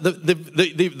In fact,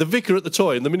 the vicar at the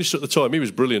time, the minister at the time, he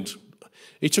was brilliant.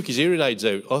 He took his hearing aids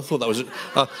out. I thought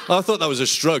that was a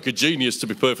stroke of genius, to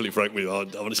be perfectly frank with you.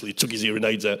 Honestly, he took his hearing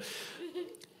aids out.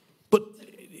 But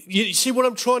you see what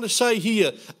I'm trying to say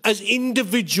here? As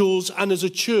individuals and as a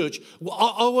church,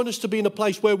 I want us to be in a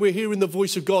place where we're hearing the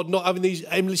voice of God, not having these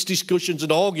endless discussions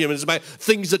and arguments about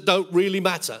things that don't really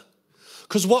matter.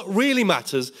 Because what really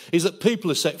matters is that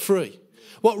people are set free.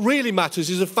 What really matters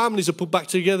is that families are put back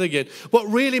together again.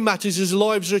 What really matters is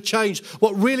lives are changed.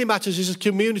 What really matters is a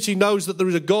community knows that there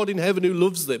is a God in heaven who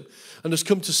loves them and has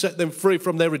come to set them free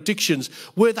from their addictions.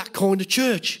 We're that kind of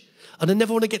church. And I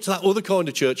never want to get to that other kind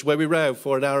of church where we row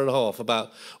for an hour and a half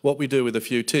about what we do with a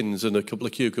few tins and a couple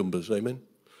of cucumbers. Amen?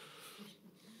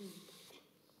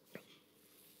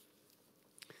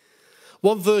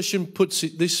 One version puts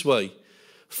it this way: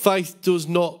 faith does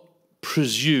not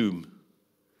presume.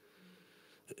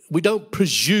 We don't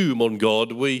presume on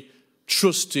God, we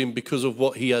trust him because of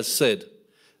what he has said.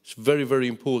 It's very, very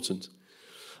important.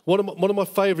 One of my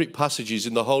favourite passages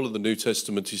in the whole of the New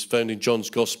Testament is found in John's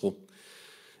Gospel.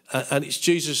 And it's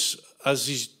Jesus, as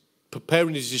he's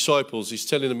preparing his disciples, he's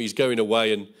telling them he's going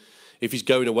away, and if he's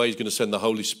going away, he's going to send the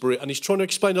Holy Spirit. And he's trying to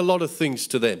explain a lot of things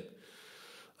to them.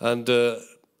 And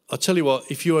I'll tell you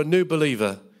what, if you're a new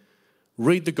believer,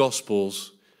 read the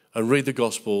Gospels, and read the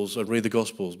Gospels and read the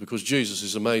Gospels, because Jesus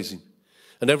is amazing.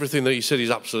 And everything that he said is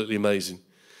absolutely amazing.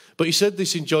 But he said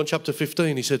this in John chapter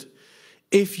 15. He said,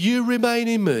 if you remain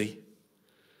in me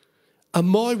and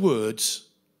my words,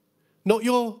 not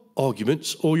your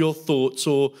arguments or your thoughts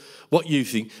or what you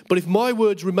think, but if my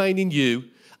words remain in you,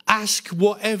 ask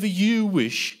whatever you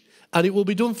wish and it will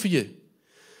be done for you.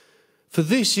 For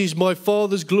this is my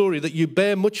Father's glory, that you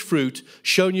bear much fruit,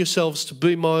 showing yourselves to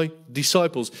be my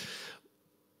disciples.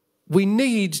 We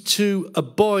need to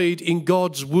abide in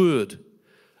God's word.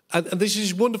 And this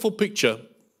is a wonderful picture.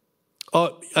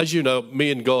 As you know, me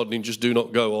and gardening just do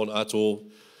not go on at all.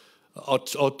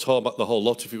 I'd tarmac the whole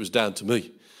lot if it was down to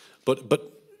me.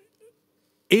 But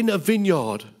in a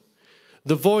vineyard,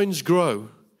 the vines grow,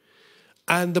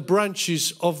 and the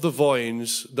branches of the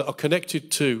vines that are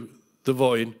connected to the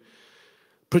vine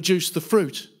produce the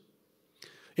fruit.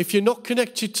 If you're not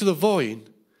connected to the vine,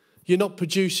 you're not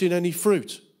producing any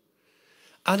fruit.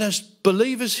 And as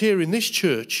believers here in this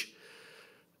church,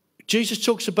 Jesus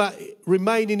talks about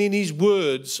remaining in his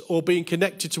words or being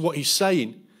connected to what he's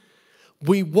saying.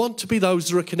 We want to be those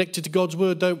that are connected to God's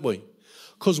word, don't we?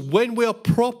 Because when we are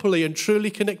properly and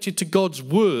truly connected to God's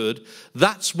word,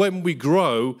 that's when we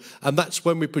grow and that's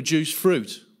when we produce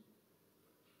fruit.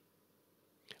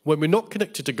 When we're not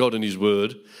connected to God and his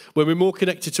word, when we're more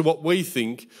connected to what we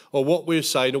think or what we're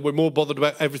saying, or we're more bothered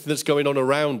about everything that's going on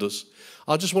around us,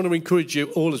 I just want to encourage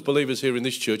you all as believers here in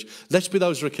this church, let's be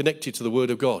those who are connected to the word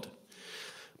of God.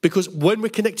 Because when we're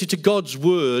connected to God's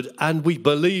word and we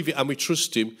believe it and we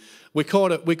trust him, we're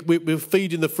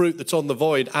feeding the fruit that's on the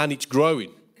vine and it's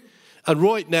growing. And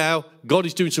right now, God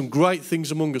is doing some great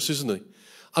things among us, isn't he?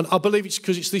 And I believe it's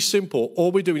because it's this simple.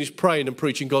 All we're doing is praying and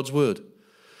preaching God's word.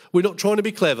 We're not trying to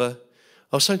be clever.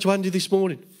 I was saying to Andy this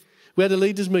morning, we had a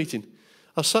leaders meeting.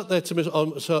 I sat there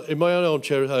in my own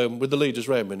armchair at home with the leaders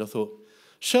around me, and I thought,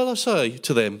 shall I say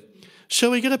to them,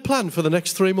 shall we get a plan for the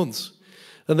next 3 months?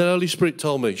 And the Holy Spirit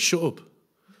told me, shut up.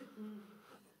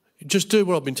 Just do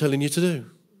what I've been telling you to do.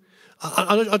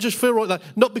 I just feel like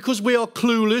that. Not because we are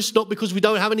clueless, not because we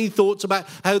don't have any thoughts about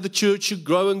how the church should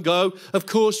grow and go. Of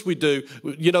course we do.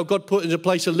 You know, God put in a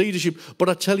place of leadership. But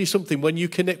I tell you something, when you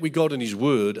connect with God and his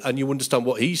word and you understand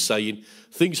what he's saying,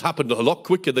 things happen a lot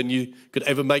quicker than you could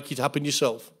ever make it happen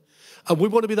yourself. And we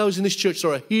want to be those in this church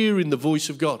that are hearing the voice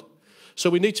of God.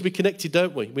 So we need to be connected,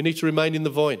 don't we? We need to remain in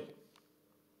the vine.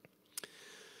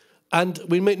 And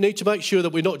we need to make sure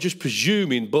that we're not just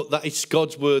presuming, but that it's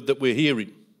God's word that we're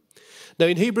hearing. Now,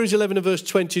 in Hebrews 11 and verse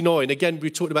 29, again, we're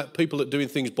talking about people that are doing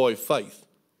things by faith.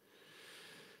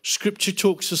 Scripture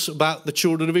talks us about the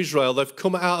children of Israel. They've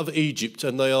come out of Egypt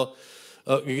and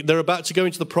they're about to go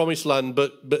into the promised land,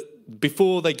 but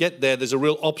before they get there, there's a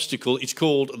real obstacle. It's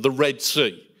called the Red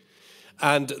Sea.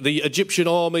 And the Egyptian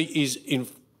army is in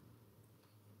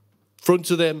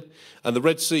front of them, and the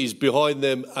Red Sea is behind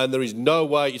them, and there is no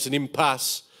way, it's an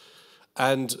impasse.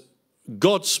 And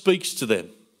God speaks to them.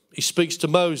 He speaks to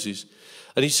Moses.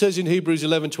 And he says in Hebrews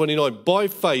 11:29, by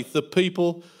faith the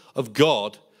people of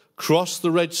God crossed the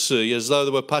Red Sea as though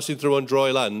they were passing through on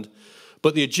dry land,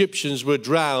 but the Egyptians were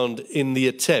drowned in the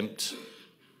attempt.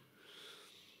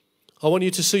 I want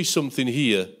you to see something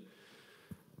here.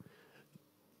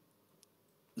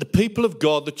 The people of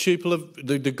God, the people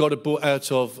that God had brought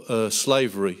out of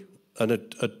slavery and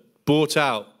had brought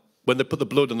out when they put the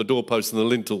blood on the doorposts and the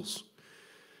lintels,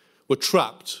 were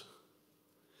trapped.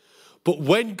 But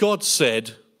when God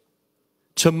said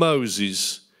to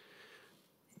Moses,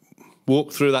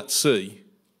 walk through that sea,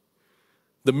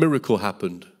 the miracle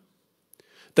happened.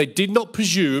 They did not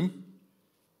presume.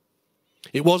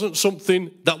 It wasn't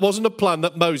that wasn't a plan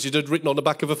that Moses had written on the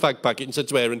back of a fag packet and said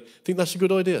to Aaron, think that's a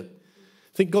good idea?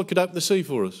 Think God could open the sea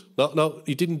for us? No,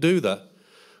 he didn't do that.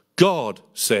 God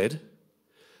said,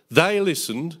 they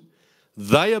listened,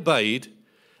 they obeyed,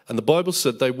 and the Bible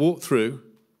said they walked through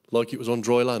like it was on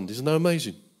dry land. Isn't that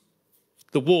amazing?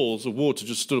 The walls of water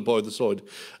just stood by the side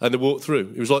and they walked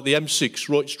through. It was like the M6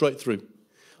 right straight through.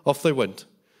 Off they went.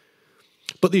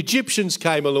 But the Egyptians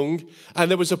came along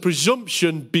and there was a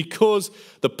presumption because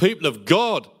the people of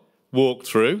God walked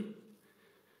through,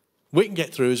 we can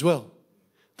get through as well.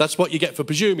 That's what you get for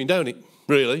presuming, don't it?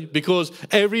 Really? Because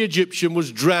every Egyptian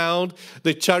was drowned,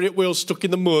 the chariot wheels stuck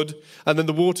in the mud, and then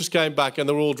the waters came back and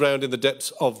they're all drowned in the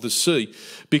depths of the sea.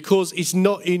 Because it's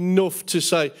not enough to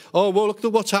say, oh, well, look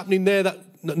at what's happening there.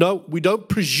 No, we don't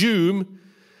presume.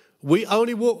 We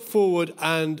only walk forward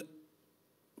and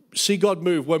see God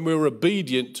move when we're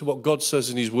obedient to what God says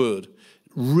in his word.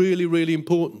 Really, really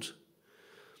important.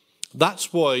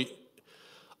 That's why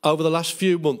over the last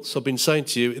few months I've been saying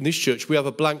to you, in this church we have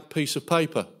a blank piece of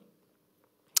paper.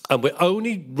 And we're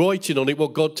only writing on it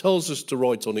what God tells us to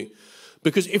write on it.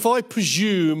 Because if I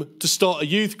presume to start a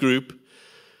youth group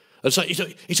and say,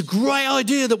 it's a great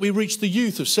idea that we reach the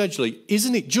youth of Sedgley,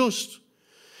 isn't it just?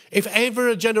 If ever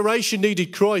a generation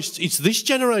needed Christ, it's this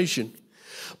generation.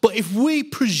 But if we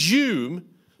presume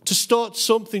to start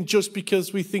something just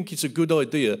because we think it's a good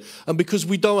idea and because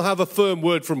we don't have a firm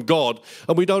word from God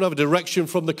and we don't have a direction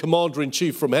from the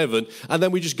commander-in-chief from heaven, and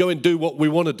then we just go and do what we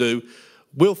want to do,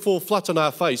 we'll fall flat on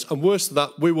our face, and worse than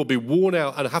that, we will be worn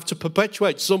out and have to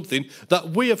perpetuate something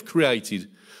that we have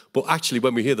created. But actually,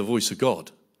 when we hear the voice of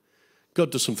God, God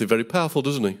does something very powerful,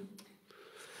 doesn't he?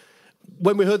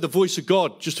 When we heard the voice of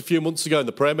God just a few months ago in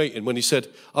the prayer meeting, when he said,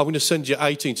 I'm going to send you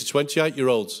 18 to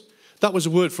 28-year-olds, that was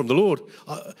a word from the Lord.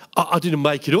 I didn't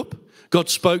make it up. God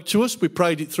spoke to us, we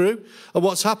prayed it through, and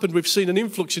what's happened, we've seen an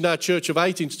influx in our church of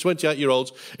 18 to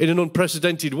 28-year-olds in an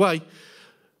unprecedented way.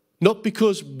 Not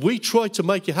because we tried to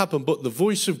make it happen, but the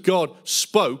voice of God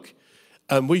spoke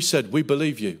and we said, we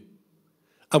believe you.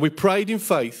 And we prayed in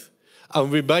faith and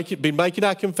we've been making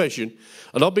our confession.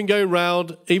 And I've been going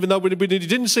round, even though we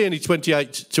didn't see any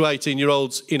 28 to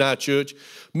 18-year-olds in our church,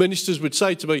 ministers would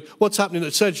say to me, what's happening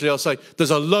at Sedgley? I'll say, there's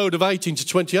a load of 18 to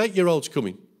 28-year-olds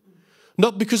coming.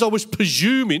 Not because I was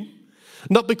presuming,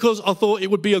 not because I thought it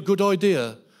would be a good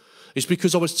idea. It's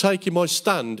because I was taking my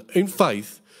stand in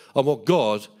faith on what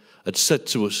God had said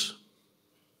to us.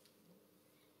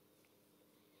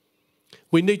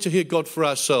 We need to hear God for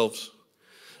ourselves.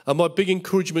 And my big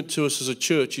encouragement to us as a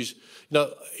church is,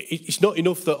 it's not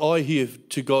enough that I hear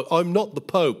to God. I'm not the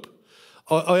Pope.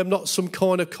 I am not some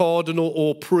kind of cardinal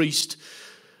or priest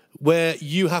where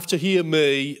you have to hear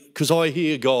me because I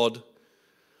hear God.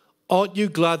 Aren't you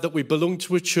glad that we belong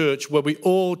to a church where we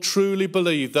all truly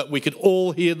believe that we can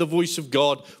all hear the voice of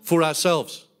God for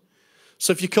ourselves?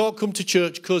 So if you can't come to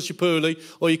church because you're poorly,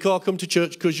 or you can't come to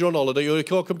church because you're on holiday, or you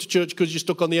can't come to church because you're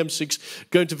stuck on the M6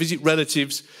 going to visit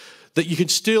relatives, that you can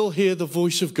still hear the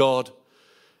voice of God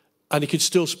and he can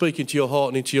still speak into your heart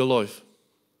and into your life.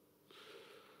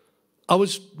 I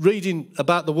was reading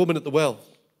about the woman at the well.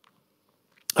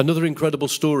 Another incredible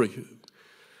story.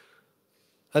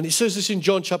 And it says this in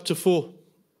John chapter 4.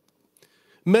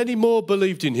 Many more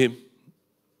believed in him.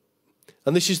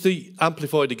 And this is the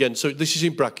Amplified again, so this is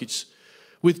in brackets.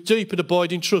 With deep and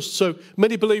abiding trust. So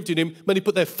many believed in him, many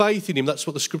put their faith in him. That's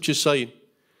what the scripture's saying.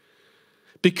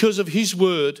 Because of his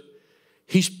word,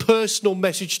 his personal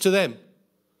message to them.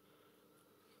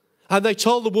 And they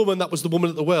told the woman, that was the woman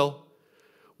at the well,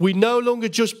 we no longer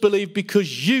just believe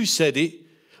because you said it.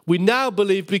 We now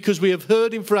believe because we have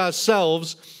heard him for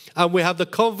ourselves and we have the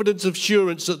confidence of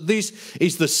assurance that this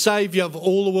is the Saviour of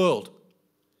all the world.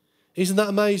 Isn't that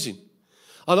amazing?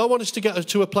 And I want us to get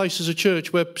to a place as a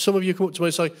church where some of you come up to me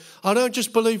and say, I don't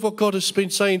just believe what God has been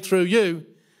saying through you.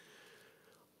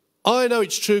 I know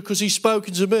it's true because he's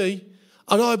spoken to me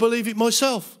and I believe it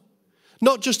myself.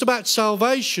 Not just about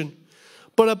salvation,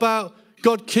 but about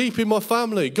God keeping my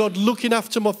family, God looking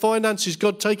after my finances,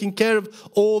 God taking care of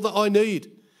all that I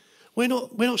need. We're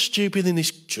not stupid in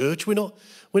this church. We're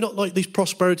not like these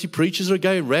prosperity preachers that are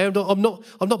going round. I'm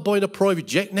not buying a private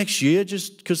jet next year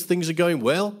just because things are going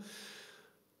well.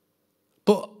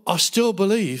 But I still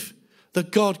believe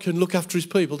that God can look after his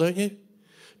people, don't you?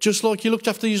 Just like he looked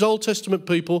after these Old Testament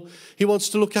people, he wants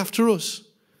to look after us.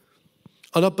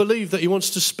 And I believe that he wants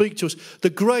to speak to us. The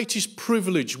greatest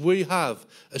privilege we have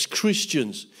as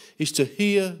Christians is to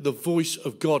hear the voice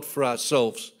of God for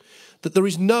ourselves. That there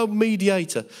is no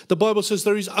mediator. The Bible says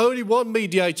there is only one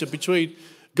mediator between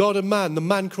God and man, the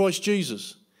man Christ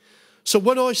Jesus. So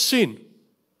when I sin,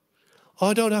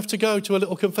 I don't have to go to a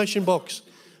little confession box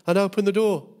and open the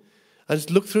door and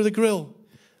look through the grill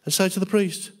and say to the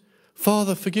priest,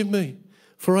 Father, forgive me,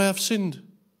 for I have sinned.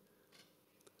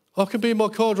 I can be in my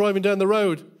car driving down the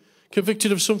road,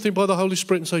 convicted of something by the Holy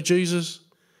Spirit, and say, Jesus,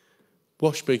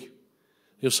 wash me.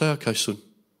 He'll say, okay, son,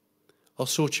 I'll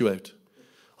sort you out.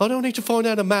 I don't need to find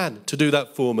out a man to do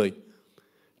that for me.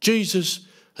 Jesus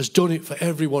has done it for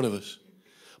every one of us.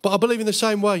 But I believe in the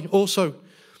same way also,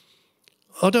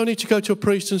 I don't need to go to a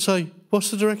priest and say,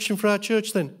 what's the direction for our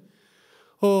church then?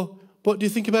 Or what do you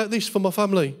think about this for my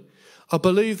family? I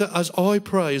believe that as I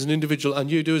pray as an individual, and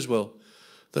you do as well,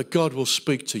 that God will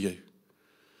speak to you.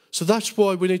 So that's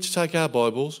why we need to take our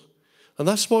Bibles, and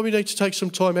that's why we need to take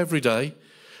some time every day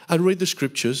and read the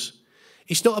scriptures.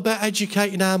 It's not about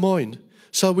educating our mind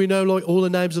so we know like all the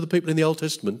names of the people in the Old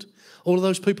Testament, all of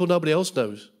those people nobody else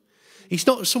knows. It's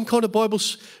not some kind of Bible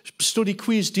study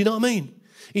quiz, do you know what I mean?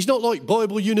 It's not like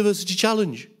Bible University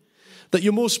Challenge, that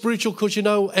you're more spiritual because you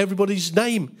know everybody's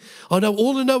name. I know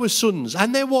all the Noah's sons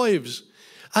and their wives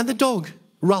and the dog,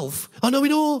 Ralph. I know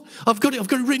it all. I've got it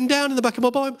written down in the back of my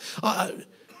Bible.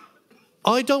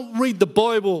 I don't read the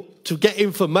Bible to get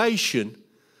information.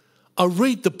 I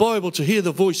read the Bible to hear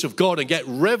the voice of God and get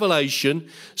revelation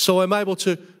so I'm able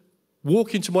to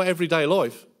walk into my everyday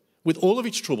life with all of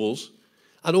its troubles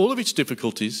and all of its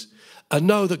difficulties and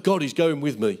know that God is going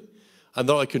with me and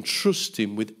that I can trust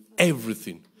him with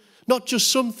everything. Not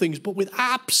just some things, but with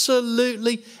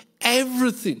absolutely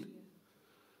everything.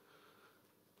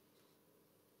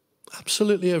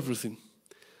 Absolutely everything.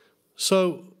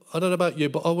 So, I don't know about you,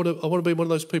 but I want to be one of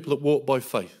those people that walk by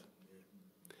faith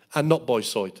and not by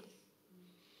sight.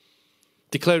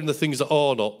 Declaring the things that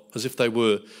are not as if they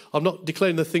were. I'm not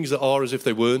declaring the things that are as if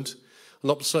they weren't. I'm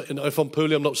not saying, if I'm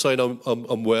poorly, I'm not saying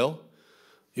I'm well,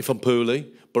 if I'm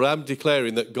poorly, but I'm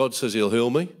declaring that God says he'll heal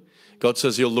me. God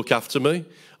says he'll look after me.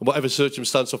 And whatever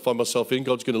circumstance I find myself in,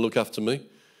 God's going to look after me.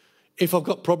 If I've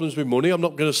got problems with money, I'm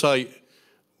not going to say,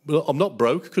 well, I'm not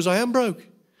broke, because I am broke.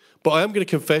 But I am going to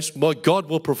confess my God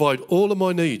will provide all of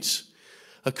my needs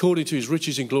according to his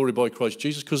riches in glory by Christ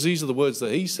Jesus, because these are the words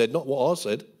that he said, not what I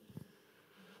said.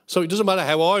 So it doesn't matter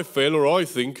how I feel or I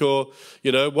think or,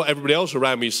 you know, what everybody else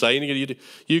around me is saying.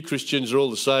 You Christians are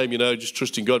all the same, you know, just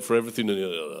trusting God for everything.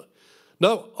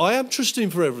 No, I am trusting him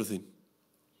for everything.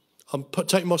 I'm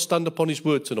taking my stand upon his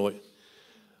word tonight,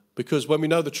 because when we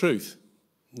know the truth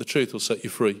will set you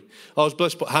free. I was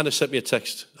blessed, but Hannah sent me a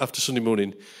text after Sunday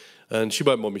morning, and she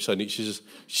won't mind me saying it. She says,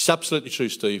 it's absolutely true,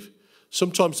 Steve.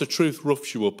 Sometimes the truth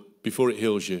roughs you up before it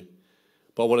heals you.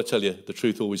 But I want to tell you, the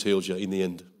truth always heals you in the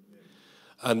end.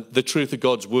 And the truth of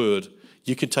God's word,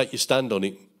 you can take your stand on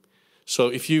it. So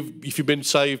if you've been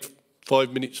saved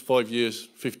 5 minutes, 5 years,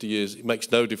 50 years, it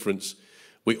makes no difference.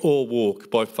 We all walk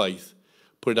by faith,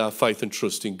 putting our faith and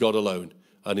trust in God alone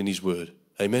and in his word.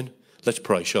 Amen? Let's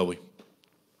pray, shall we?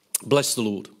 Bless the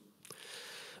Lord.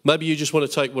 Maybe you just want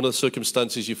to take one of the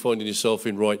circumstances you're finding yourself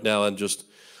in right now and just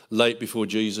lay it before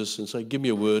Jesus and say, give me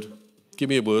a word. Give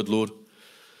me a word, Lord.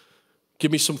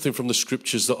 Give me something from the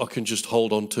scriptures that I can just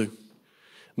hold on to.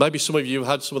 Maybe some of you have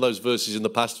had some of those verses in the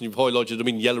past and you've highlighted them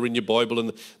in yellow in your Bible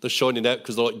and they're shining out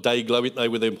because they're like day glow, aren't they,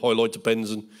 with them highlighter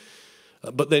pens.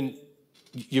 But then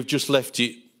you've just left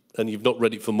it and you've not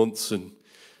read it for months and,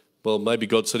 well, maybe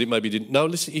God said it, maybe he didn't. No,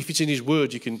 listen, if it's in his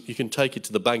word, you can take it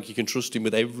to the bank. You can trust him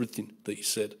with everything that he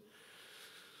said.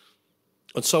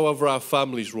 And so over our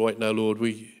families right now, Lord,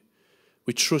 we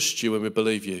trust you and we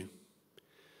believe you.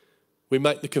 We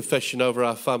make the confession over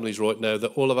our families right now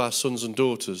that all of our sons and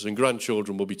daughters and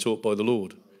grandchildren will be taught by the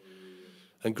Lord.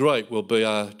 And great will be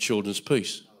our children's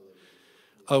peace.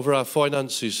 Over our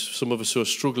finances, some of us who are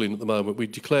struggling at the moment, we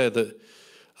declare that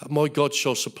my God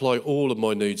shall supply all of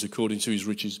my needs according to his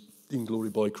riches in glory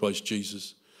by Christ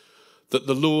Jesus. That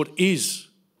the Lord is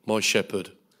my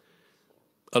shepherd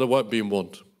and I won't be in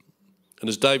want. And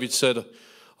as David said,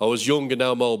 I was young and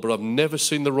now I'm old, but I've never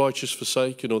seen the righteous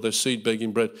forsaken or their seed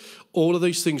begging bread. All of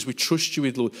these things we trust you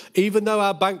with, Lord. Even though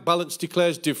our bank balance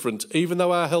declares different, even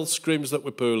though our health screams that we're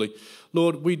poorly,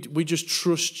 Lord, we just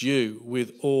trust you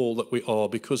with all that we are,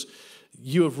 because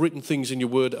you have written things in your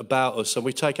word about us, and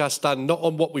we take our stand not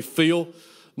on what we feel,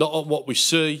 not on what we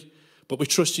see, but we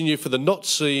trust in you for the not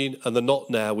seen and the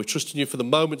not now. We trust in you for the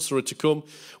moments that are to come.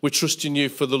 We trust in you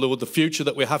for the, Lord, the future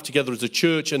that we have together as a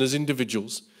church and as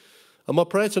individuals. And my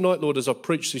prayer tonight, Lord, as I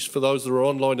preach this for those that are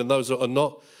online and those that are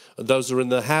not, and those that are in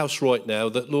the house right now,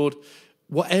 that, Lord,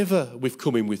 whatever we've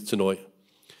come in with tonight,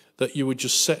 that you would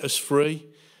just set us free,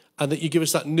 and that you give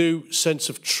us that new sense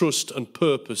of trust and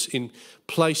purpose in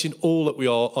placing all that we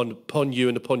are upon you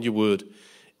and upon your word.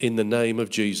 In the name of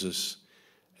Jesus,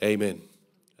 amen.